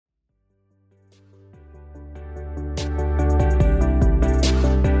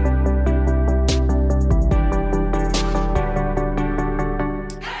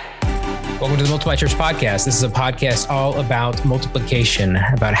to the Multiply Church Podcast. This is a podcast all about multiplication,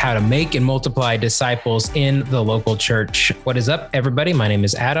 about how to make and multiply disciples in the local church. What is up, everybody? My name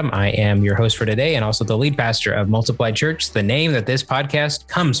is Adam. I am your host for today and also the lead pastor of Multiply Church, the name that this podcast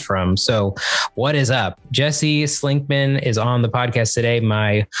comes from. So what is up? Jesse Slinkman is on the podcast today,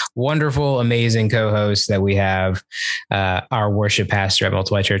 my wonderful, amazing co-host that we have, our worship pastor at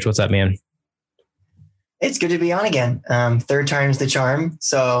Multiply Church. What's up, man? It's good to be on again. Third time's the charm.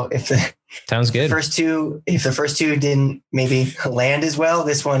 So Sounds good. If the first two didn't maybe land as well,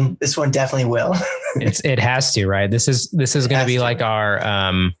 this one definitely will. It has to, right? This is going to be like our,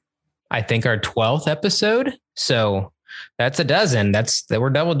 I think our 12th episode. So that's a dozen. We're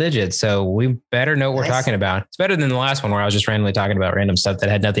double digits. So we better know what we're talking about. It's better than the last one where I was just randomly talking about random stuff that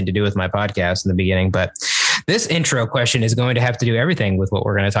had nothing to do with my podcast in the beginning. But this intro question is going to have to do everything with what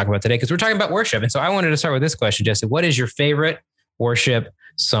we're going to talk about today, because we're talking about worship. And so I wanted to start with this question, Jesse. What is your favorite worship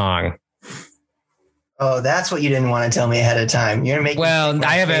song? Oh, that's what you didn't want to tell me ahead of time. You're going to make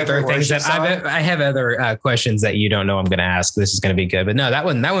I have other things that I have other questions that you don't know I'm going to ask. This is going to be good. But no, that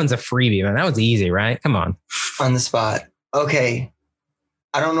one's a freebie, man. That one's easy, right? Come on. On the spot. Okay.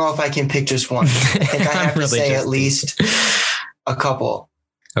 I don't know if I can pick just one. I think I have to say at least a couple.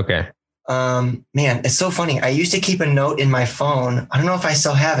 Okay. Man, it's so funny. I used to keep a note in my phone. I don't know if I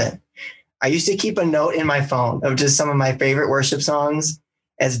still have it. I used to keep a note in my phone of just some of my favorite worship songs,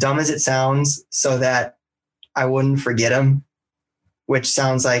 as dumb as it sounds, so that I wouldn't forget them, which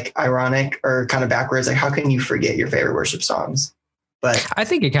sounds like ironic or kind of backwards. Like, how can you forget your favorite worship songs? But I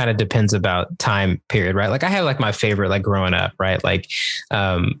think it kind of depends about time period, right? Like I have like my favorite, like growing up, right? Like,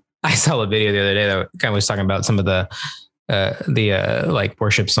 I saw a video the other day that kind of was talking about some of the like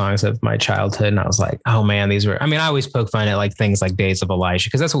worship songs of my childhood. And I was like, oh man, I always poke fun at like things like Days of Elijah,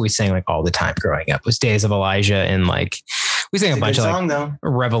 because that's what we sang like all the time growing up, was Days of Elijah. And like, we sang a bunch of like though.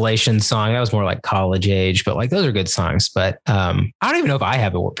 Revelation song. That was more like college age, but like those are good songs. But I don't even know if I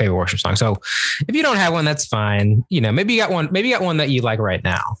have a favorite worship song. So if you don't have one, that's fine. You know, maybe you got one that you like right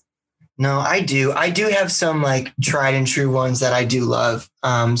now. No, I do. I do have some like tried and true ones that I do love.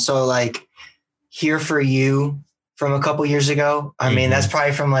 So like Here For You from a couple years ago. I mean, that's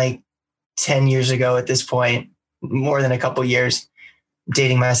probably from like 10 years ago at this point, more than a couple years,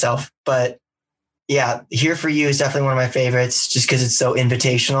 dating myself. But yeah, Here For You is definitely one of my favorites, just because it's so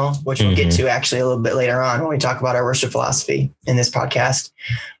invitational, which we'll get to actually a little bit later on when we talk about our worship philosophy in this podcast.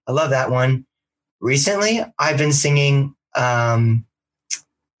 I love that one. Recently, I've been singing the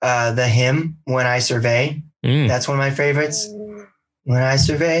hymn, When I Survey. That's one of my favorites. When I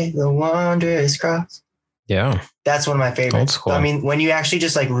survey the wondrous cross. Yeah. That's one of my favorites. Cool. I mean, when you actually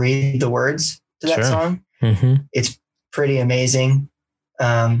just like read the words to that song, it's pretty amazing.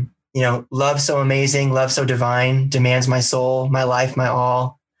 You know, love so amazing, love so divine, demands my soul, my life, my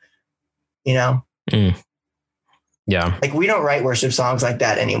all, you know? Yeah. Like we don't write worship songs like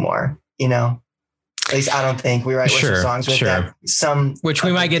that anymore, you know? At least I don't think we write worship songs with that. Some, which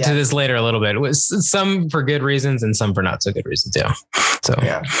we might get to this later a little bit. Some for good reasons and some for not so good reasons. Yeah. So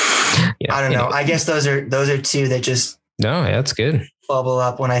yeah, I don't know. I guess those are two that just that's good. Bubble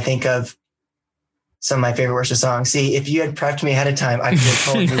up when I think of some of my favorite worship songs. See, if you had prepped me ahead of time, I could have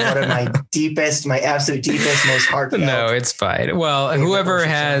told you one of my absolute deepest, most heartfelt. No, it's fine. Well, whoever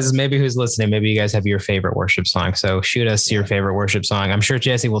has, maybe who's listening, maybe you guys have your favorite worship song. So shoot us your favorite worship song. I'm sure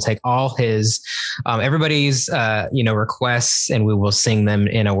Jesse will take all his, everybody's, requests, and we will sing them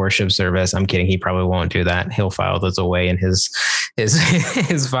in a worship service. I'm kidding. He probably won't do that. He'll file those away in his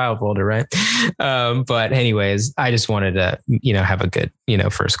file folder. Right. But anyways, I just wanted to, have a good,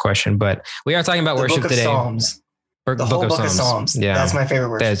 first question, but we are talking about worship today. Psalms. The whole book of Psalms. Yeah. That's my favorite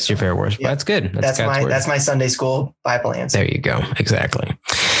worship. That's your favorite worship. Yeah. That's good. That's my Sunday school Bible answer. There you go. Exactly.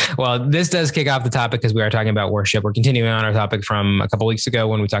 Well, this does kick off the topic because we are talking about worship. We're continuing on our topic from a couple of weeks ago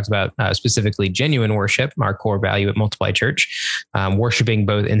when we talked about specifically genuine worship, our core value at Multiply Church, worshiping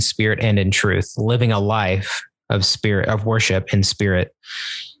both in spirit and in truth, living a life of worship in spirit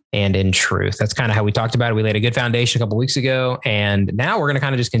and in truth. That's kind of how we talked about it. We laid a good foundation a couple of weeks ago, and now we're going to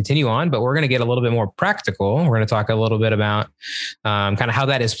kind of just continue on, but we're going to get a little bit more practical. We're going to talk a little bit about kind of how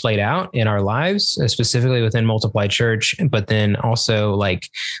that is played out in our lives, specifically within Multiply Church, but then also like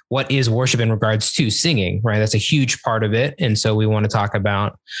what is worship in regards to singing, right? That's a huge part of it. And so we want to talk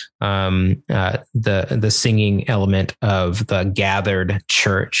about the singing element of the gathered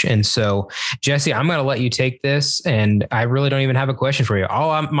church. And so Jesse, I'm going to let you take this, and I really don't even have a question for you.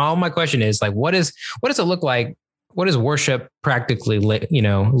 All my question is like, what does it look like? What is worship practically,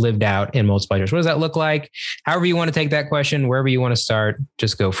 lived out in Multiply Church? What does that look like? However you want to take that question, wherever you want to start,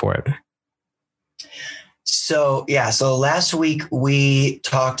 just go for it. So last week we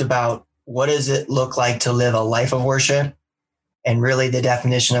talked about what does it look like to live a life of worship? And really the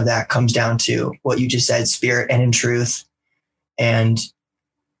definition of that comes down to what you just said, spirit and in truth, and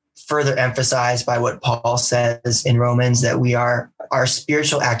further emphasized by what Paul says in Romans, that our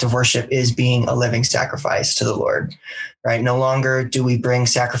spiritual act of worship is being a living sacrifice to the Lord, right? No longer do we bring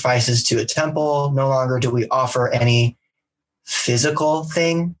sacrifices to a temple. No longer do we offer any physical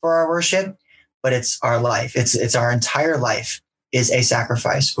thing for our worship, but it's our life. It's our entire life is a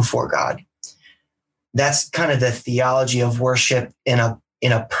sacrifice before God. That's kind of the theology of worship in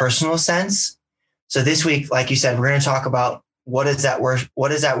a personal sense. So this week, like you said, we're going to talk about what does that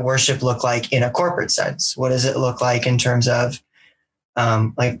worship look like in a corporate sense? What does it look like in terms of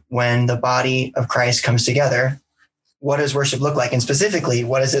like when the body of Christ comes together? What does worship look like? And specifically,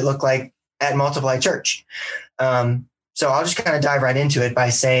 what does it look like at Multiply Church? So I'll just kind of dive right into it by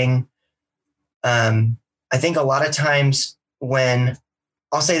saying, I think a lot of times when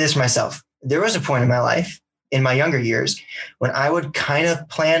I'll say this myself, there was a point in my life in my younger years when I would kind of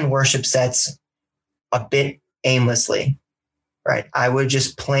plan worship sets a bit aimlessly, right? I would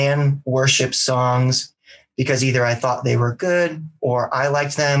just plan worship songs because either I thought they were good or I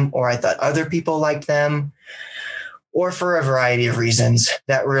liked them, or I thought other people liked them, or for a variety of reasons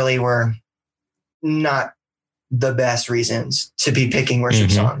that really were not the best reasons to be picking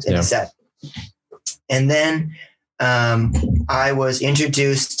worship songs in a set. And then I was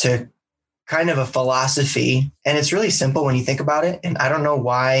introduced to kind of a philosophy, and it's really simple when you think about it. And I don't know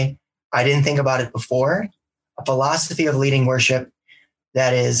why I didn't think about it before. A philosophy of leading worship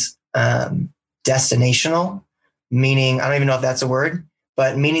that is destinational, meaning, I don't even know if that's a word,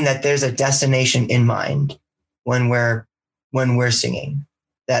 but meaning that there's a destination in mind when we're singing,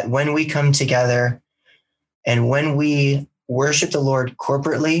 that when we come together and when we worship the Lord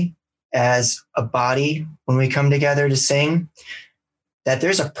corporately as a body, when we come together to sing, that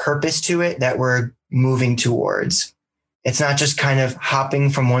there's a purpose to it that we're moving towards. It's not just kind of hopping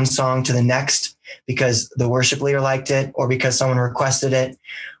from one song to the next because the worship leader liked it, or because someone requested it,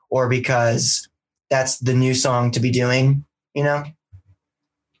 or because that's the new song to be doing, you know?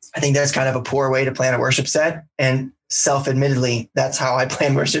 I think that's kind of a poor way to plan a worship set. And self-admittedly, that's how I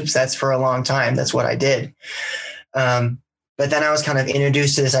planned worship sets for a long time. That's what I did. But then I was kind of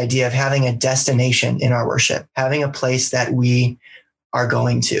introduced to this idea of having a destination in our worship, having a place that we are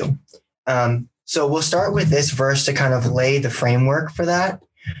going to. So we'll start with this verse to kind of lay the framework for that.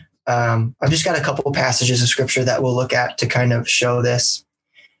 I've just got a couple of passages of scripture that we'll look at to kind of show this.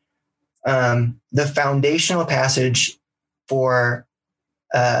 The foundational passage for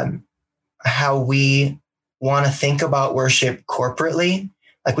how we want to think about worship corporately,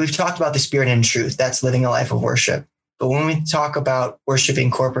 like we've talked about the spirit and truth, that's living a life of worship. But when we talk about worshiping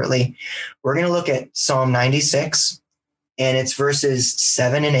corporately, we're going to look at Psalm 96, and it's verses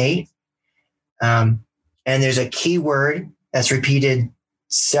 7 and 8. And there's a key word that's repeated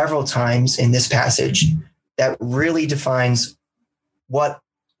several times in this passage that really defines what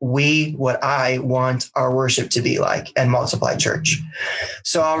I want our worship to be like at Multiply Church.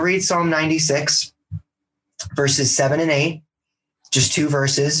 So I'll read Psalm 96, verses 7 and 8, just two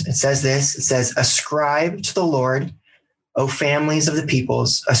verses. It says this, it says, "Ascribe to the Lord, O families of the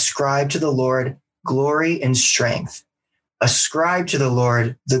peoples, ascribe to the Lord glory and strength. Ascribe to the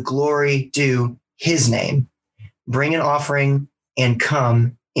Lord the glory due his name. Bring an offering and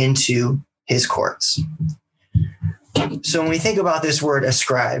come into his courts." So when we think about this word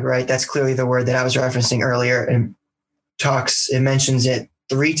ascribe, right, that's clearly the word that I was referencing earlier, and it mentions it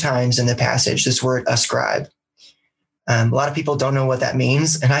 3 times in the passage, this word ascribe. A lot of people don't know what that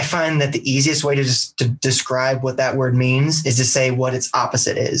means. And I find that the easiest way to describe what that word means is to say what its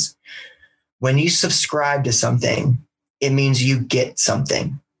opposite is. When you subscribe to something, it means you get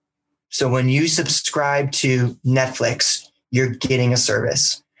something. So when you subscribe to Netflix, you're getting a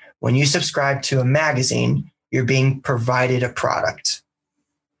service. When you subscribe to a magazine, you're being provided a product.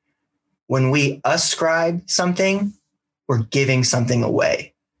 When we ascribe something, we're giving something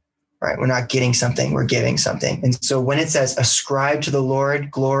away, right? We're not getting something, we're giving something. And so when it says ascribe to the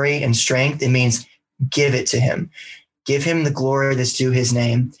Lord glory and strength, it means give it to him. Give him the glory that's due his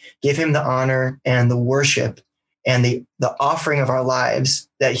name. Give him the honor and the worship and the offering of our lives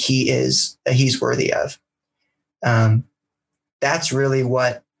that he's worthy of. That's really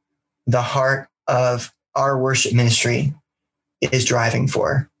what the heart of our worship ministry is driving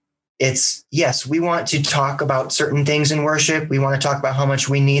for. It's, yes, we want to talk about certain things in worship. We want to talk about how much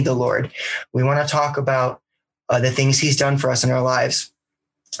we need the Lord. We want to talk about the things he's done for us in our lives.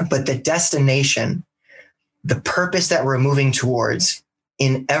 But the destination, the purpose that we're moving towards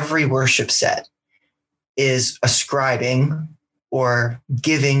in every worship set is ascribing or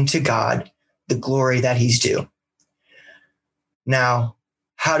giving to God the glory that he's due. Now,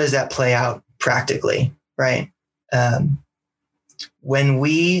 how does that play out practically, right? When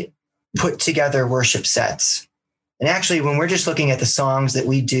we put together worship sets, and actually when we're just looking at the songs that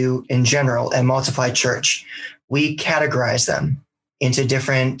we do in general at Multiplied Church, we categorize them into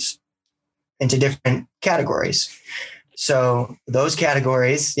different categories. So those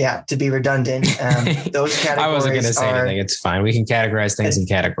categories, to be redundant, those categories I wasn't going to say anything. It's fine. We can categorize things in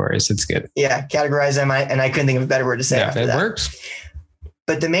categories. It's good. Yeah, categorize them. And I couldn't think of a better word to say. Yeah, it works.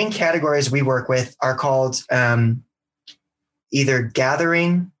 But the main categories we work with are called either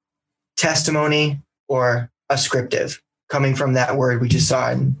gathering, testimony, or ascriptive, coming from that word we just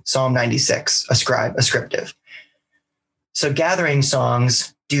saw in Psalm 96, ascriptive. So gathering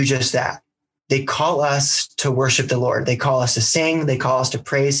songs do just that. They call us to worship the Lord. They call us to sing. They call us to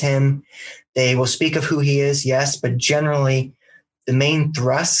praise him. They will speak of who he is, yes, but generally the main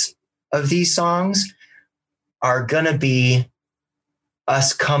thrust of these songs are going to be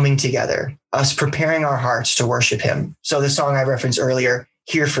us coming together, us preparing our hearts to worship him. So the song I referenced earlier,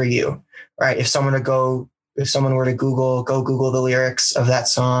 Here for You, right? If someone were to Google the lyrics of that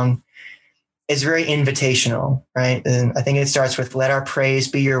song, it's very invitational, right? And I think it starts with, let our praise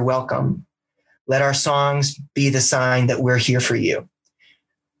be your welcome. Let our songs be the sign that we're here for you.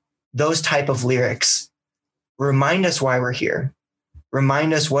 Those type of lyrics remind us why we're here.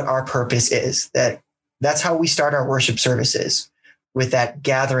 Remind us what our purpose is. That's how we start our worship services, with that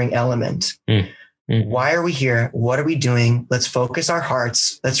gathering element. Mm-hmm. Why are we here? What are we doing? Let's focus our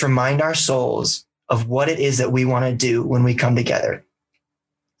hearts. Let's remind our souls of what it is that we want to do when we come together.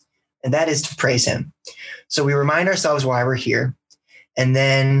 And that is to praise him. So we remind ourselves why we're here. And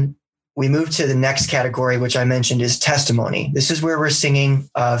then we move to the next category, which I mentioned is testimony. This is where we're singing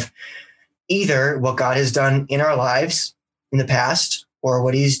of either what God has done in our lives in the past or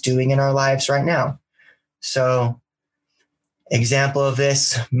what he's doing in our lives right now. So example of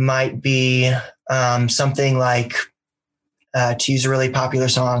this might be something like, to use a really popular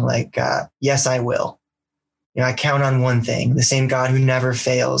song, like Yes, I Will. I count on one thing, the same God who never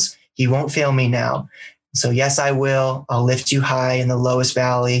fails. He won't fail me now. So yes, I will. I'll lift you high in the lowest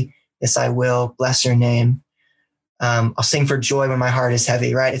valley. Yes, I will. Bless your name. I'll sing for joy when my heart is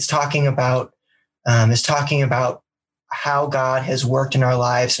heavy, right? It's talking about how God has worked in our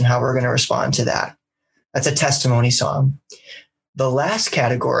lives and how we're going to respond to that. That's a testimony song. The last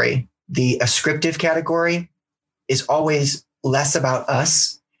category, the ascriptive category, is always less about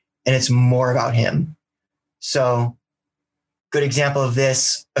us and it's more about him. So good example of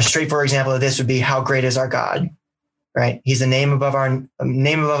this, a straightforward example of this would be, how great is our God, right? He's a name above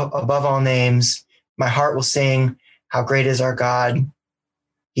all names. My heart will sing, how great is our God.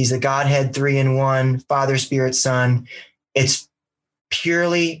 He's the Godhead, 3 in 1, Father, Spirit, Son. It's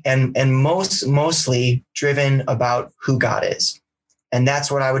purely and mostly driven about who God is. And that's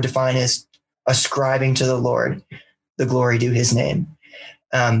what I would define as ascribing to the Lord the glory due his name.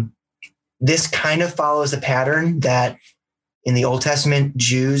 This kind of follows a pattern that in the Old Testament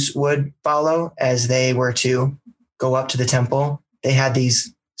Jews would follow as they were to go up to the temple. They had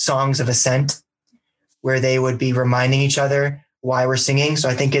these songs of ascent where they would be reminding each other why we're singing. So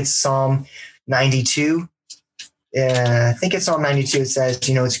I think it's Psalm 92. It says,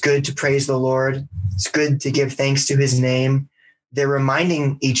 it's good to praise the Lord. It's good to give thanks to his name. They're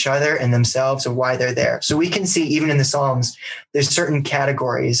reminding each other and themselves of why they're there. So we can see even in the Psalms, there's certain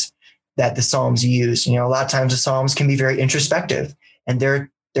categories that the Psalms use. A lot of times the Psalms can be very introspective and they're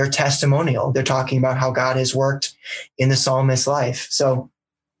testimonial. They're talking about how God has worked in the psalmist's life. So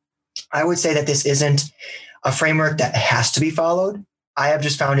I would say that this isn't a framework that has to be followed. I have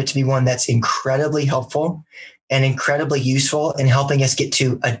just found it to be one that's incredibly helpful and incredibly useful in helping us get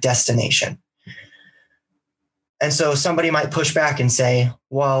to a destination. And so somebody might push back and say,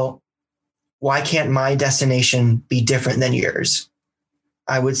 well, why can't my destination be different than yours?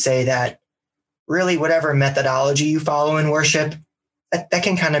 I would say that really whatever methodology you follow in worship, that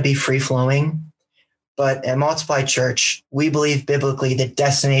can kind of be free flowing. But at Multiplied Church, we believe biblically the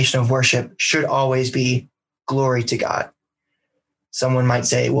destination of worship should always be glory to God. Someone might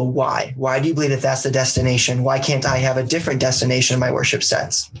say, well, why? Why do you believe that that's the destination? Why can't I have a different destination in my worship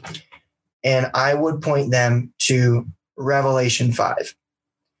sets? And I would point them to Revelation 5.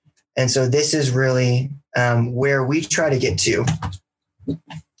 And so this is really where we try to get to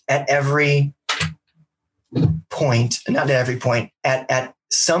at every point, not at every point, at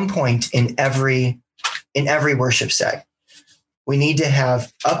some point in every worship set. We need to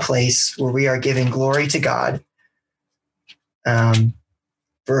have a place where we are giving glory to God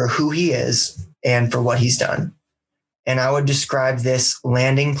for who he is and for what he's done. And I would describe this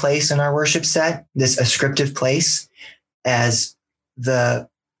landing place in our worship set, this ascriptive place, as the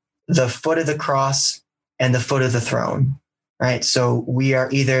foot of the cross and the foot of the throne, right? So we are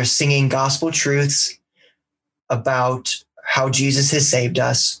either singing gospel truths about how Jesus has saved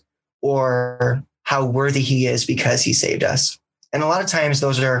us or how worthy he is because he saved us. And a lot of times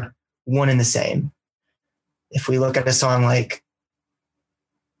those are one and the same. If we look at a song like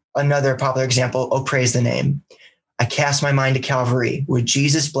another popular example, "Oh, Praise the Name." I cast my mind to Calvary where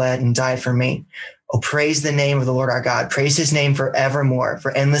Jesus bled and died for me. Oh, praise the name of the Lord our God. Praise his name forevermore.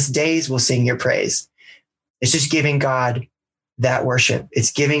 For endless days we'll sing your praise. It's just giving God that worship.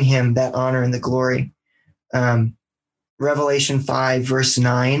 It's giving him that honor and the glory. Revelation 5, verse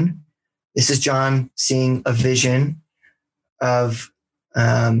 9. This is John seeing a vision of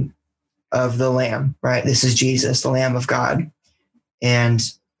the Lamb, right? This is Jesus, the Lamb of God. And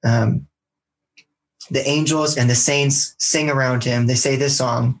the angels and the saints sing around him. They say this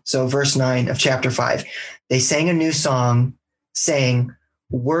song. So verse 9 of chapter 5, they sang a new song saying,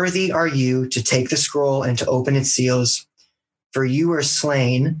 "Worthy are you to take the scroll and to open its seals, for you were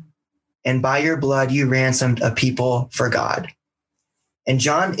slain, and by your blood you ransomed a people for God." And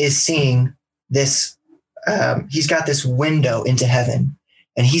John is seeing this. He's got this window into heaven,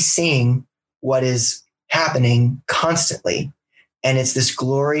 and he's seeing what is happening constantly. And it's this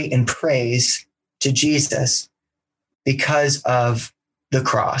glory and praise to Jesus because of the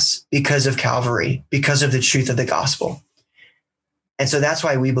cross, because of Calvary, because of the truth of the gospel. And so that's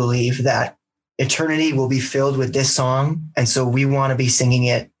why we believe that eternity will be filled with this song. And so we want to be singing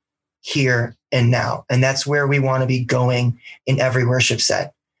it here and now. And that's where we want to be going in every worship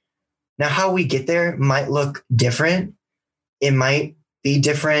set. Now, how we get there might look different. It might be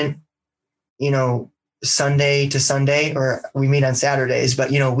different, Sunday to Sunday, or we meet on Saturdays, but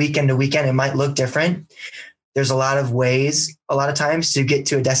weekend to weekend, it might look different. There's a lot of ways, a lot of times to get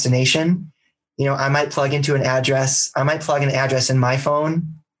to a destination. I might plug into an address. I might plug an address in my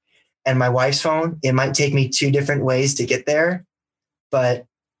phone and my wife's phone. It might take me two different ways to get there, but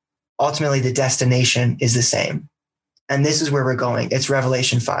ultimately the destination is the same. And this is where we're going. It's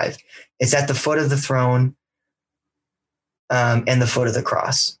Revelation 5. It's at the foot of the throne and the foot of the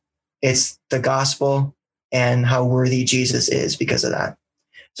cross. It's the gospel and how worthy Jesus is because of that.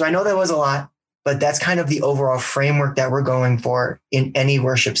 So I know that was a lot, but that's kind of the overall framework that we're going for in any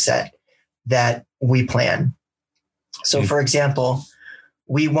worship set that we plan. So for example,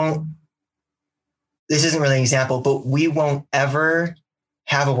 this isn't really an example, but we won't ever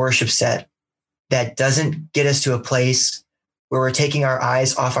have a worship set that doesn't get us to a place where we're taking our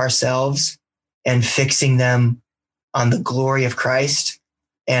eyes off ourselves and fixing them on the glory of Christ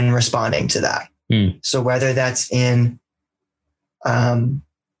and responding to that. So whether that's in a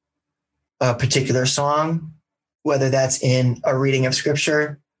particular song, whether that's in a reading of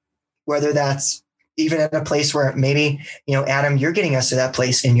scripture, whether that's even at a place where maybe, Adam, you're getting us to that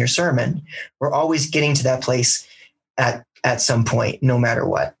place in your sermon. We're always getting to that place at some point, no matter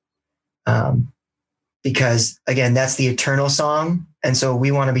what. Because again, that's the eternal song. And so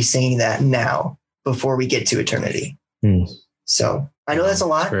we want to be singing that now before we get to eternity. So I know that's a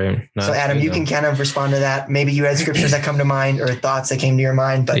lot. So Adam, you can kind of respond to that. Maybe you had scriptures that come to mind or thoughts that came to your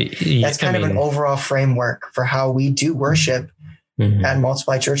mind, but that's kind of an overall framework for how we do worship at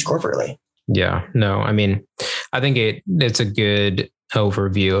Multiply Church corporately. Yeah, no, I think it's a good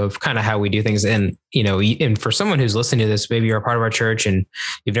overview of kind of how we do things. And, and for someone who's listening to this, maybe you're a part of our church and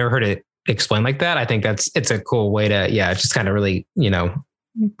you've never heard it explained like that. I think it's a cool way to, just kind of really,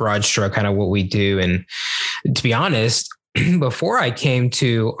 broad stroke kind of what we do. And to be honest, before I came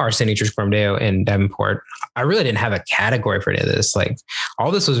to our City Church Coram Deo in Davenport, I really didn't have a category for any of this. Like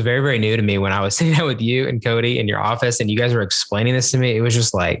all this was very, very new to me when I was sitting down with you and Cody in your office and you guys were explaining this to me. It was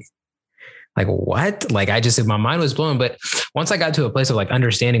just like what? Like my mind was blown. But once I got to a place of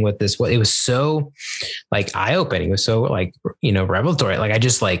understanding what it was so eye-opening. It was so revelatory. I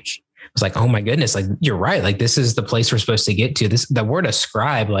just was like, oh my goodness, you're right. This is the place we're supposed to get to. The word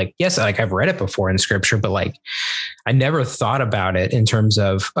ascribe, yes, I've read it before in scripture, but I never thought about it in terms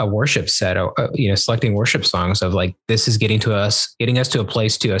of a worship set, selecting worship songs of this is getting us to a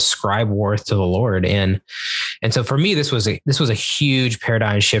place to ascribe worth to the Lord. And so for me, this was a huge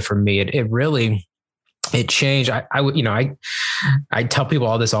paradigm shift for me. It really, it changed. I tell people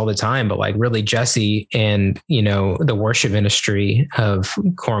all this all the time, but really Jesse and, the worship ministry of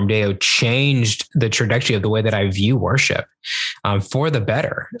Coram Deo changed the trajectory of the way that I view worship for the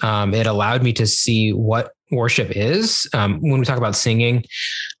better. It allowed me to see what worship is when we talk about singing.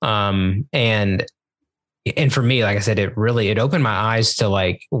 And and for me, like I said, it opened my eyes to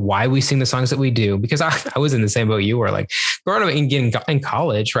like why we sing the songs that we do, because I was in the same boat you were, like growing up and getting in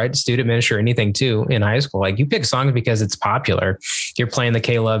college, right? Student ministry or anything too in high school. Like you pick songs because it's popular. You're playing the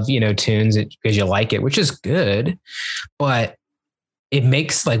K-Love, tunes because you like it, which is good. But it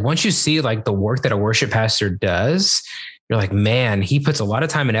makes like, once you see like the work that a worship pastor does, you're like, man, he puts a lot of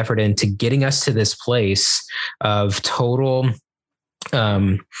time and effort into getting us to this place of total,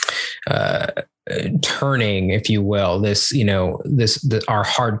 turning, if you will, our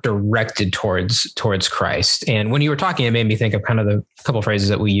heart directed towards Christ. And when you were talking, it made me think of kind of the couple of phrases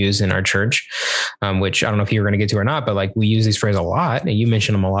that we use in our church, which I don't know if you were going to get to or not, but like we use these phrases a lot, and you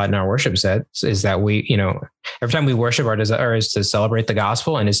mention them a lot in our worship sets, is that we, every time we worship, our desire is to celebrate the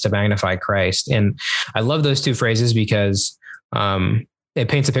gospel and is to magnify Christ. And I love those two phrases because, it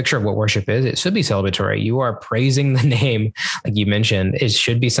paints a picture of what worship is. It should be celebratory. You are praising the name, like you mentioned. It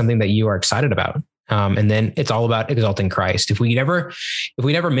should be something that you are excited about. And then it's all about exalting Christ. If we never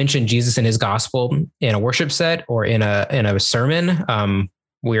mention Jesus and his gospel in a worship set or in a sermon,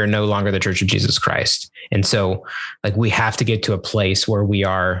 we are no longer the Church of Jesus Christ. And so like we have to get to a place where we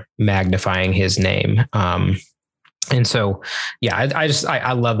are magnifying his name. And so, yeah,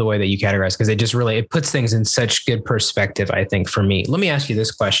 I love the way that you categorize, because it puts things in such good perspective, I think, for me. Let me ask you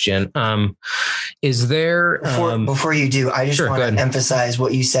this question. Is there... Before you do, I just want to emphasize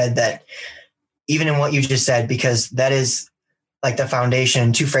what you said, that even in what you just said, because that is like the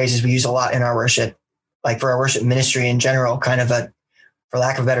foundation, two phrases we use a lot in our worship, like for our worship ministry in general, kind of for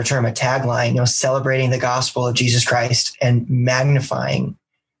lack of a better term, a tagline, celebrating the gospel of Jesus Christ and magnifying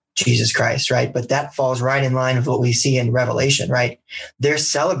Jesus Christ, right? But that falls right in line with what we see in Revelation, right? They're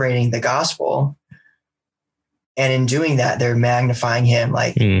celebrating the gospel, and in doing that, they're magnifying him.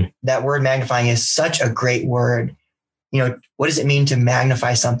 Like that word magnifying is such a great word. What does it mean to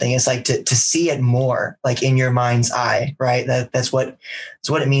magnify something? It's like to see it more, like in your mind's eye, right? That's what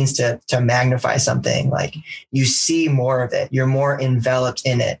it means to magnify something. Like you see more of it. You're more enveloped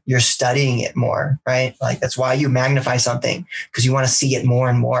in it. You're studying it more, right? Like that's why you magnify something, because you want to see it more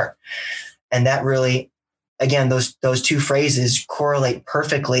and more. And that really, again, those two phrases correlate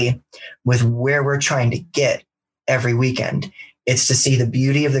perfectly with where we're trying to get every weekend. It's to see the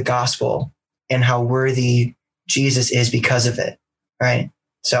beauty of the gospel and how worthy Jesus is because of it, right?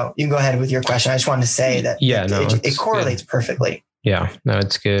 So you can go ahead with your question. I just wanted to say that it correlates perfectly. Yeah, no,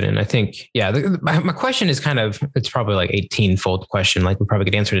 it's good. And I think, my question is it's probably like 18-fold question. Like we probably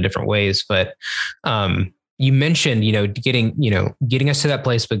could answer it in different ways, but you mentioned, getting us to that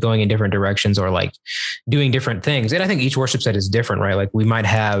place, but going in different directions or like doing different things. And I think each worship set is different, right? Like we might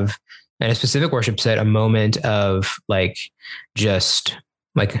have in a specific worship set, a moment of like, just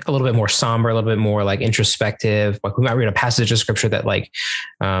like a little bit more somber, a little bit more like introspective. Like we might read a passage of scripture that like,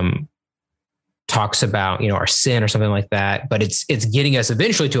 talks about, our sin or something like that, but it's getting us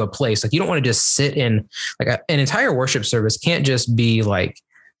eventually to a place. Like you don't want to just sit in like an entire worship service can't just be like,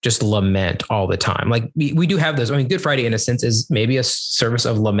 just lament all the time. Like we do have those. I mean, Good Friday in a sense is maybe a service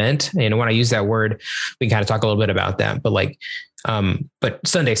of lament. And when I use that word, we can kind of talk a little bit about that, but like, but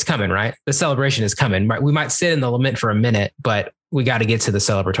Sunday's coming, right? The celebration is coming, right? We might sit in the lament for a minute, but we got to get to the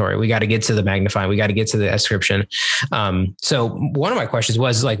celebratory. We got to get to the magnifying. We got to get to the ascription. So one of my questions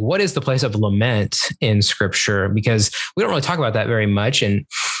was like, what is the place of lament in scripture? Because we don't really talk about that very much. And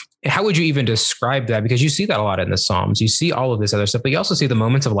how would you even describe that? Because you see that a lot in the Psalms. You see all of this other stuff, but you also see the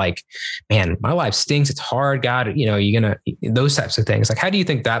moments of like, man, my life stinks. It's hard. God, those types of things. Like, how do you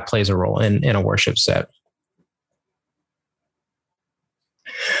think that plays a role in a worship set?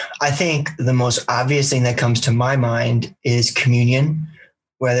 I think the most obvious thing that comes to my mind is communion,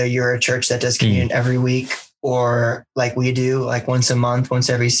 whether you're a church that does communion every week or like we do, like once a month, once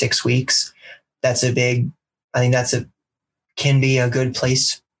every 6 weeks. I think can be a good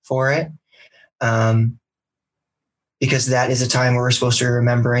place for it. Because that is a time where we're supposed to be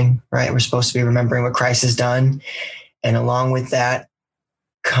remembering, right? We're supposed to be remembering what Christ has done. And along with that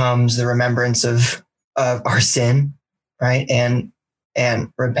comes the remembrance of our sin, right? And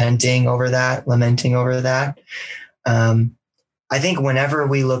repenting over that, lamenting over that. I think whenever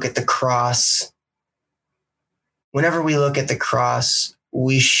we look at the cross,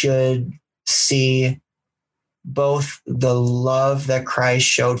 we should see both the love that Christ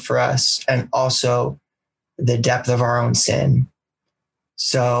showed for us and also the depth of our own sin.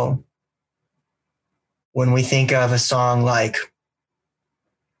 So when we think of a song like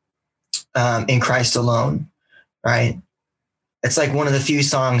In Christ Alone, right? It's like one of the few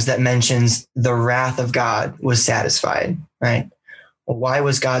songs that mentions the wrath of God was satisfied, right? Well, why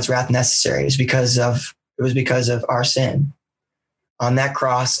was God's wrath necessary? It was because of our sin. on that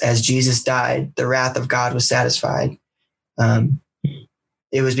cross, as Jesus died, the wrath of God was satisfied.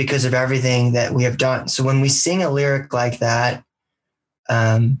 It was because of everything that we have done. So when we sing a lyric like that,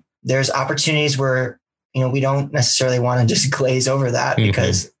 there's opportunities where, we don't necessarily want to just glaze over that,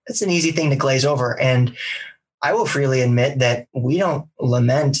 because it's an easy thing to glaze over. And I will freely admit that we don't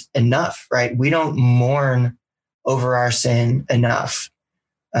lament enough, right? We don't mourn over our sin enough.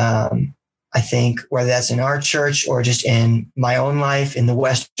 I think whether that's in our church or just in my own life, in the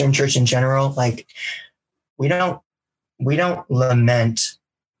Western church in general, like we don't lament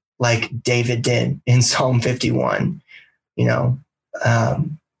like David did in Psalm 51.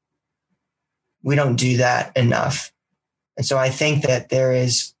 We don't do that enough. And so I think that there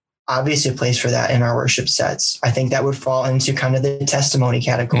is obviously a place for that in our worship sets. I think that would fall into kind of the testimony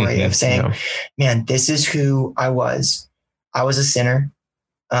category of saying, man, this is who I was. I was a sinner,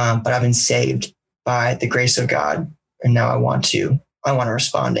 but I've been saved by the grace of God. And now I want to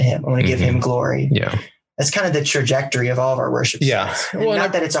respond to him. I want to give him glory. Yeah. That's kind of the trajectory of all of our worship sets. Well,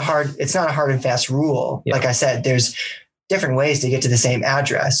 not that it's not a hard and fast rule. Yeah. Like I said, there's different ways to get to the same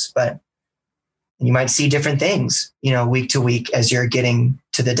address, but you might see different things, week to week as you're getting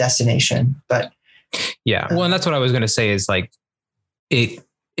to the destination. But well, and that's what I was going to say is like, it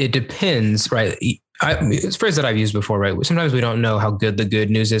depends, right? It's a phrase that I've used before, right? Sometimes we don't know how good the good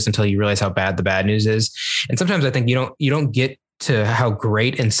news is until you realize how bad the bad news is. And sometimes I think you don't get to how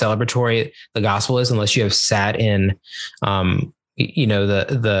great and celebratory the gospel is unless you have sat in,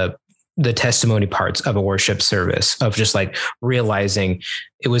 the testimony parts of a worship service, of just like realizing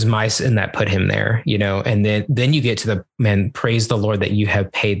it was my sin that put him there, and then you get to the, man, praise the Lord that you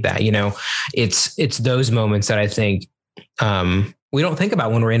have paid that, it's those moments that I think, we don't think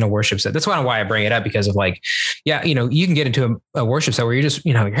about when we're in a worship set. That's why I bring it up, because of like, you can get into a worship set where you're just,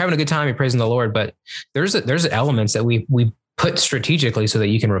 you're having a good time, you're praising the Lord, but there's elements that we put strategically so that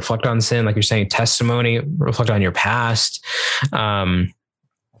you can reflect on sin, like you're saying, testimony, reflect on your past,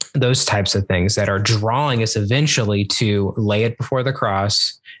 those types of things that are drawing us eventually to lay it before the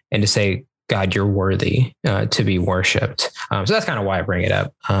cross and to say, God, you're worthy to be worshiped. So that's kind of why I bring it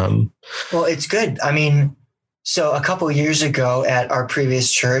up. Well, it's good. I mean, so a couple of years ago at our previous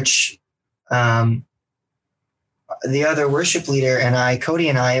church, the other worship leader and I, Cody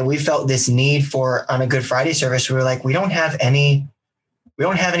and I, we felt this need for, on a Good Friday service, we were like, we don't have any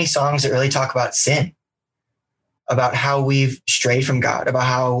songs that really talk about sin, about how we've strayed from God, about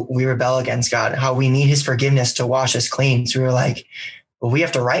how we rebel against God, how we need his forgiveness to wash us clean. So we were like, well, we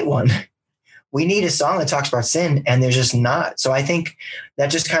have to write one. We need a song that talks about sin, and there's just not. So I think that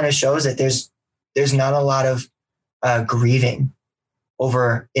just kind of shows that there's not a lot of grieving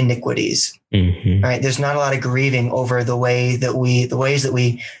over iniquities, right? There's not a lot of grieving over the ways that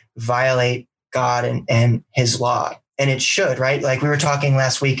we violate God and his law. And it should, right? Like we were talking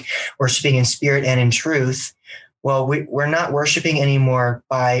last week, worshiping in spirit and in truth. Well, we're not worshiping anymore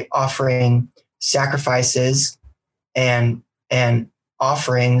by offering sacrifices and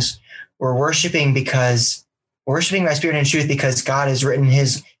offerings. We're worshiping by spirit and truth because God has written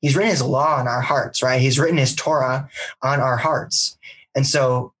his law on our hearts, right? He's written his Torah on our hearts. And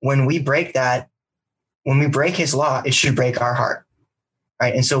so when we break his law, it should break our heart,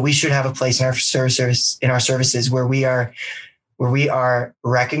 right? And so we should have a place in our services where we are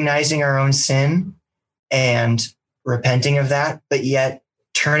recognizing our own sin and repenting of that, but yet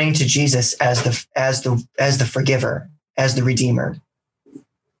turning to Jesus as the forgiver, as the redeemer.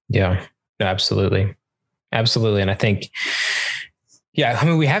 Yeah, absolutely. Absolutely. And I think, we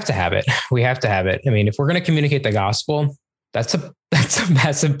have to have it. We have to have it. I mean, if we're going to communicate the gospel, that's a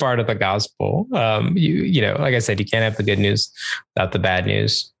massive part of the gospel. Like I said, you can't have the good news without the bad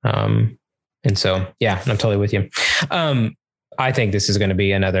news. And so, I'm totally with you. I think this is going to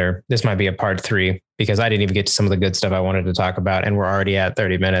be this might be a part 3, because I didn't even get to some of the good stuff I wanted to talk about, and we're already at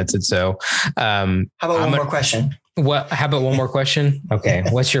 30 minutes. And so, how about one more question? How about one more question? Okay.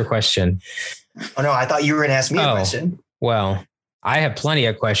 What's your question? Oh no, I thought you were going to ask me a question. Well, I have plenty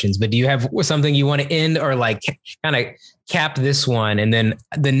of questions, but do you have something you want to end or like kind of cap this one? And then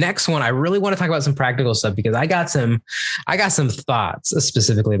the next one, I really want to talk about some practical stuff, because I got some thoughts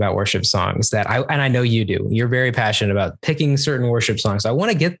specifically about worship songs and I know you do. You're very passionate about picking certain worship songs. So I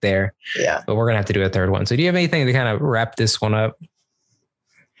want to get there, but we're going to have to do a third one. So do you have anything to kind of wrap this one up?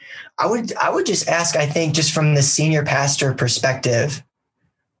 I would just ask, I think, just from the senior pastor perspective,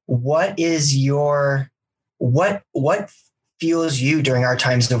 what fuels you during our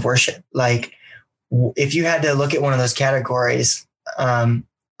times of worship? Like, if you had to look at one of those categories,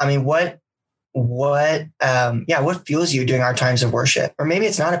 what fuels you during our times of worship? Or maybe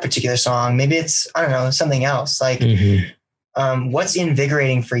it's not a particular song. Maybe it's, I don't know, something else. Like, what's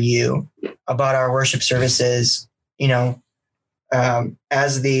invigorating for you about our worship services, as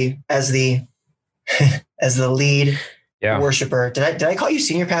the as the lead worshiper. Did I call you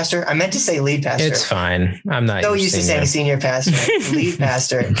senior pastor? I meant to say lead pastor. It's fine. I'm not so used to saying senior pastor, lead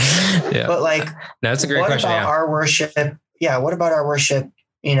pastor. Yeah. But that's a great question. What about our worship? Yeah. What about our worship,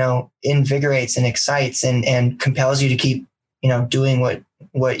 invigorates and excites and compels you to keep, doing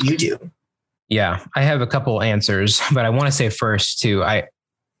what you do? Yeah, I have a couple answers, but I want to say first too,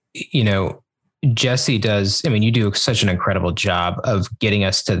 Jesse does, you do such an incredible job of getting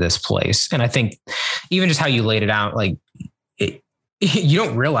us to this place. And I think even just how you laid it out, you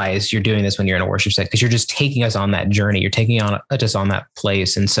don't realize you're doing this when you're in a worship set because you're just taking us on that journey. You're taking us on that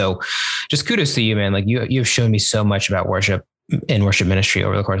place. And so just kudos to you, man. Like you've shown me so much about worship in worship ministry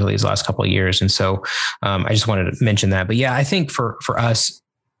over the course of these last couple of years. And so I just wanted to mention that. But yeah, I think for us,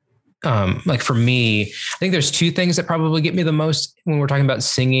 for me, I think there's two things that probably get me the most when we're talking about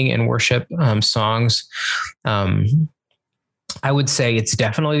singing and worship songs. I would say it's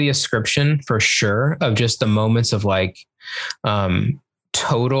definitely the ascription for sure of just the moments of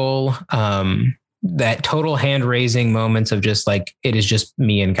total hand raising moments of just it is just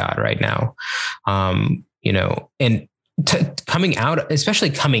me and God right now. And coming out,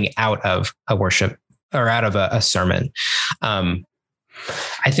 especially coming out of a worship or out of a sermon.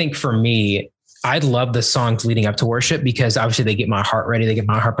 I think for me, I love the songs leading up to worship because obviously they get my heart ready. They get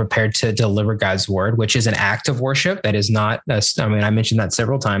my heart prepared to deliver God's word, which is an act of worship. That is not, I mentioned that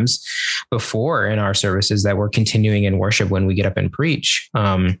several times before in our services that we're continuing in worship when we get up and preach.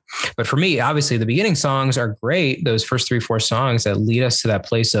 But for me, obviously the beginning songs are great. Those first 3-4 songs that lead us to that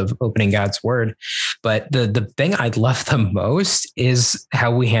place of opening God's word. But the thing I love the most is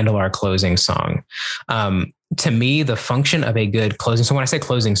how we handle our closing song. To me, the function of a good closing. So when I say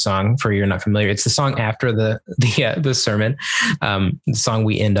closing song, for you're not familiar, it's the song after the sermon, the song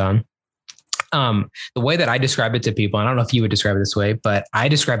we end on. The way that I describe it to people, and I don't know if you would describe it this way, but I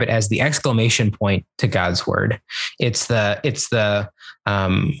describe it as the exclamation point to God's word. It's the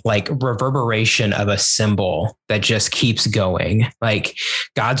reverberation of a cymbal that just keeps going. Like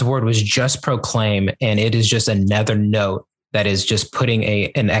God's word was just proclaimed, and it is just another note that is just putting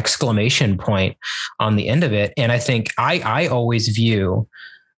an exclamation point on the end of it. And I think I always view,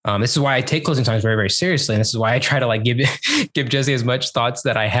 this is why I take closing songs very, very seriously. And this is why I try to give Jesse as much thoughts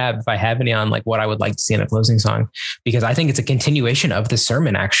that I have, if I have any, on what I would like to see in a closing song, because I think it's a continuation of the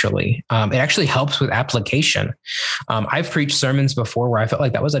sermon. Actually, it actually helps with application. I've preached sermons before where I felt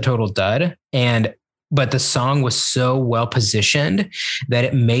like that was a total dud, but the song was so well positioned that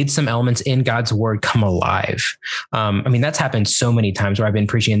it made some elements in God's word come alive. That's happened so many times where I've been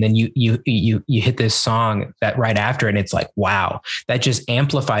preaching, and then you hit this song that right after, and it's like, wow, that just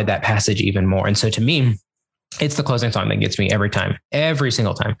amplified that passage even more. And so to me, it's the closing song that gets me every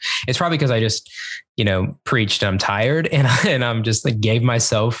single time. It's probably because I just, preached, I'm tired, and I'm just gave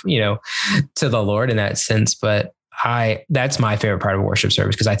myself, to the Lord in that sense. But that's my favorite part of a worship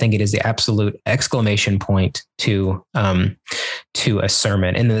service, because I think it is the absolute exclamation point to a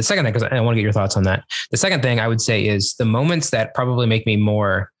sermon. And then the second thing, because I want to get your thoughts on that. The second thing I would say is the moments that probably make me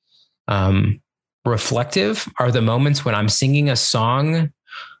more reflective are the moments when I'm singing a song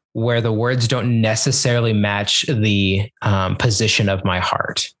where the words don't necessarily match the position of my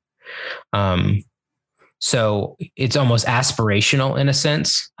heart. So it's almost aspirational in a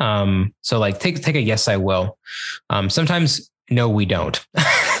sense. So take a Yes, I Will. Sometimes, no, we don't.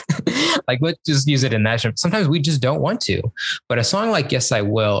 Let's just use it in that. Sometimes we just don't want to. But a song like Yes, I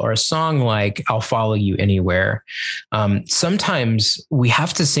Will, or a song like I'll Follow You Anywhere, sometimes we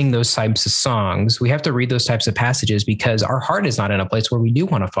have to sing those types of songs. We have to read those types of passages because our heart is not in a place where we do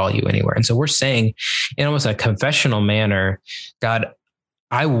want to follow you anywhere. And so we're saying in almost a confessional manner, God,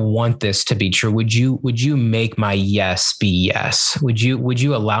 I want this to be true. Would you make my yes be yes? Would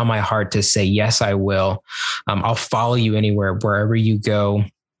you allow my heart to say, yes, I will. I'll follow you anywhere, wherever you go.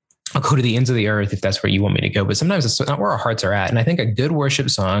 I'll go to the ends of the earth if that's where you want me to go. But sometimes it's not where our hearts are at. And I think a good worship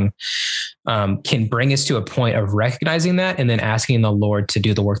song can bring us to a point of recognizing that and then asking the Lord to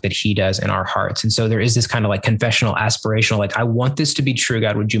do the work that he does in our hearts. And so there is this kind of confessional, aspirational, I want this to be true.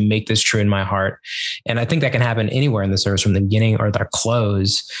 God, would you make this true in my heart? And I think that can happen anywhere in the service, from the beginning or the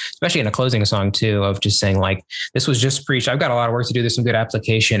close, especially in a closing song too, of just saying this was just preached. I've got a lot of work to do. There's some good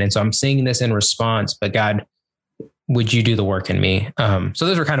application. And so I'm singing this in response, but God, would you do the work in me? So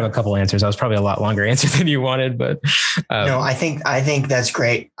those were kind of a couple answers. That was probably a lot longer answer than you wanted, but no, I think that's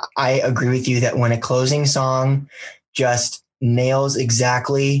great. I agree with you that when a closing song just nails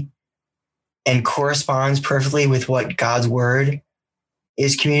exactly and corresponds perfectly with what God's word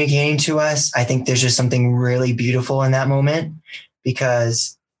is communicating to us, I think there's just something really beautiful in that moment,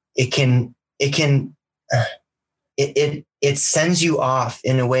 because it sends you off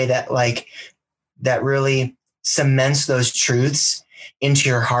in a way that that really cements those truths into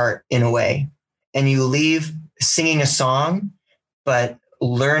your heart in a way. And you leave singing a song, but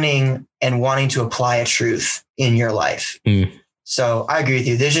learning and wanting to apply a truth in your life. So I agree with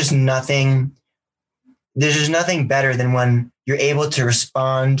you. There's just nothing better than when you're able to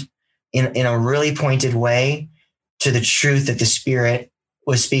respond in a really pointed way to the truth that the Spirit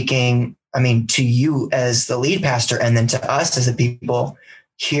was speaking. I mean, to you as the lead pastor, and then to us as the people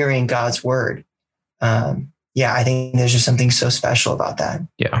hearing God's word. I think there's just something so special about that.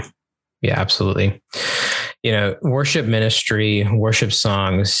 Yeah, absolutely. Worship ministry, worship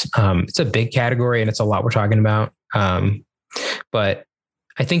songs, it's a big category and it's a lot we're talking about. But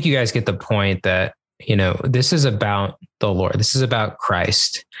I think you guys get the point that, this is about the Lord. This is about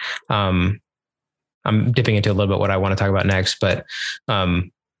Christ. I'm dipping into a little bit what I want to talk about next, but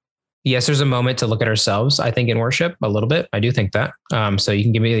yes, there's a moment to look at ourselves, I think, in worship a little bit. I do think that. So you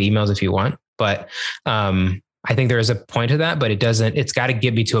can give me the emails if you want, but I think there is a point to that, but it's got to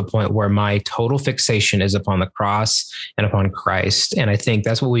get me to a point where my total fixation is upon the cross and upon Christ. And I think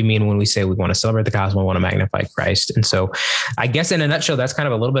that's what we mean when we say we want to celebrate the gospel and want to magnify Christ. And so I guess in a nutshell, that's kind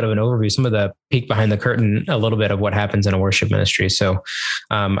of a little bit of an overview, some of the peek behind the curtain, a little bit of what happens in a worship ministry. So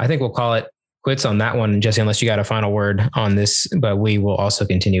I think we'll call it quits on that one, Jesse, unless you got a final word on this, but we will also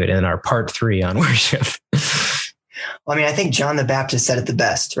continue it in our part 3 on worship. Well, I think John the Baptist said it the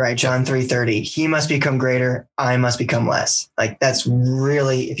best, right? John 3:30, he must become greater, I must become less. That's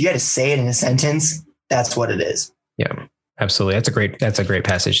really, if you had to say it in a sentence, that's what it is. Yeah, absolutely. That's a great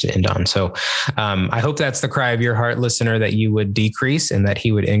passage to end on. So I hope that's the cry of your heart, listener, that you would decrease and that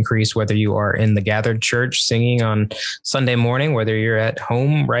he would increase, whether you are in the gathered church singing on Sunday morning, whether you're at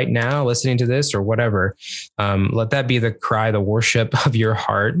home right now listening to this or whatever. Let that be the cry, the worship of your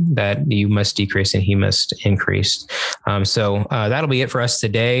heart, that you must decrease and he must increase. So that'll be it for us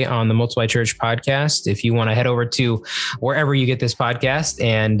today on the Multiply Church podcast. If you want to head over to wherever you get this podcast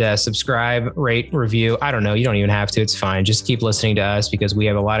and subscribe, rate, review. I don't know. You don't even have to. It's fine. Just keep listening to us because we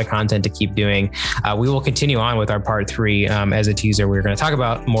have a lot of content to keep doing. We will continue on with our part 3 as a teaser. We're going to talk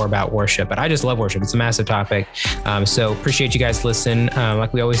about more about worship, but I just love worship. It's a massive topic. So appreciate you guys listen.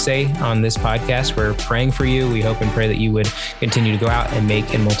 Like we always say on this podcast, we're praying for you. We hope and pray that you would continue to go out and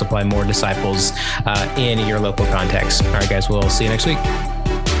make and multiply more disciples in your local context. All right, guys, we'll see you next week.